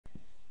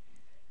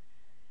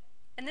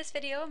In this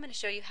video, I'm going to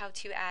show you how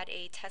to add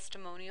a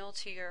testimonial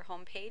to your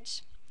home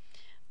page.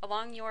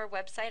 Along your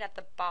website at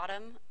the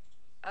bottom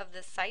of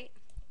the site,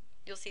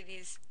 you'll see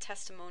these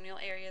testimonial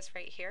areas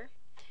right here.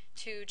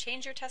 To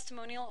change your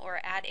testimonial or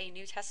add a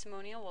new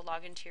testimonial, we'll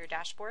log into your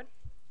dashboard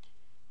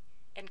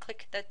and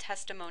click the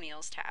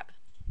Testimonials tab.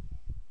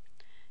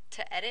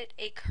 To edit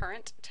a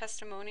current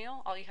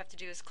testimonial, all you have to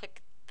do is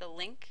click the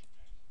link.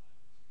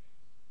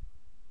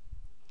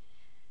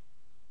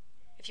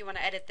 If you want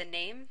to edit the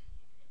name,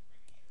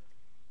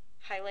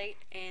 highlight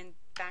and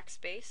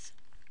backspace,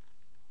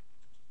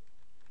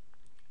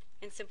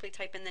 and simply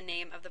type in the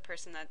name of the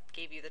person that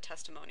gave you the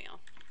testimonial.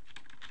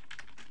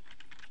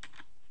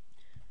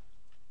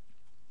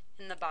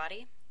 In the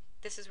body,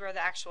 this is where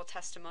the actual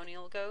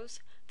testimonial goes.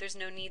 There's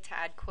no need to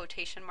add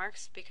quotation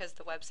marks because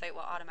the website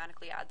will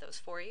automatically add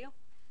those for you.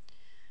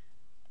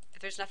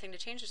 If there's nothing to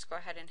change, just go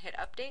ahead and hit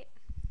update.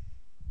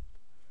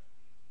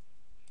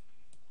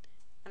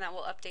 And that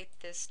will update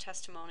this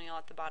testimonial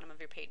at the bottom of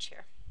your page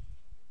here.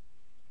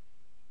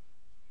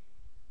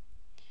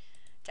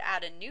 To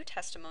add a new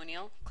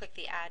testimonial, click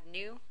the Add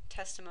New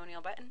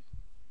Testimonial button.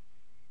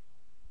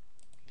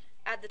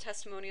 Add the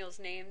testimonial's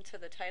name to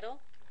the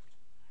title.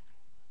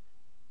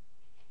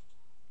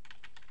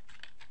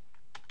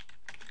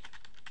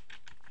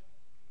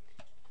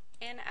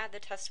 And add the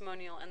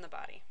testimonial in the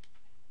body.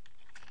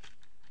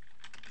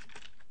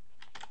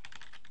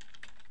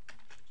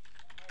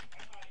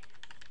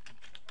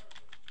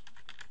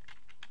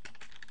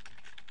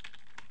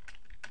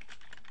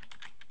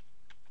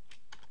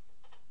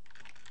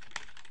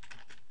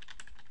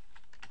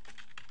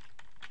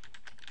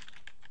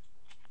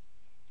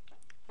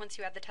 Once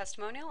you add the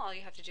testimonial, all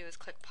you have to do is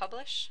click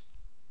Publish.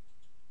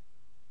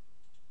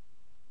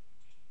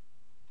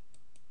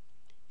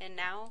 And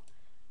now,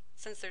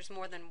 since there's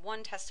more than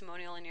one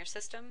testimonial in your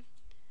system,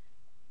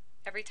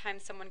 every time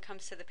someone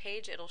comes to the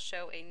page, it'll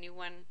show a new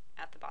one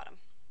at the bottom.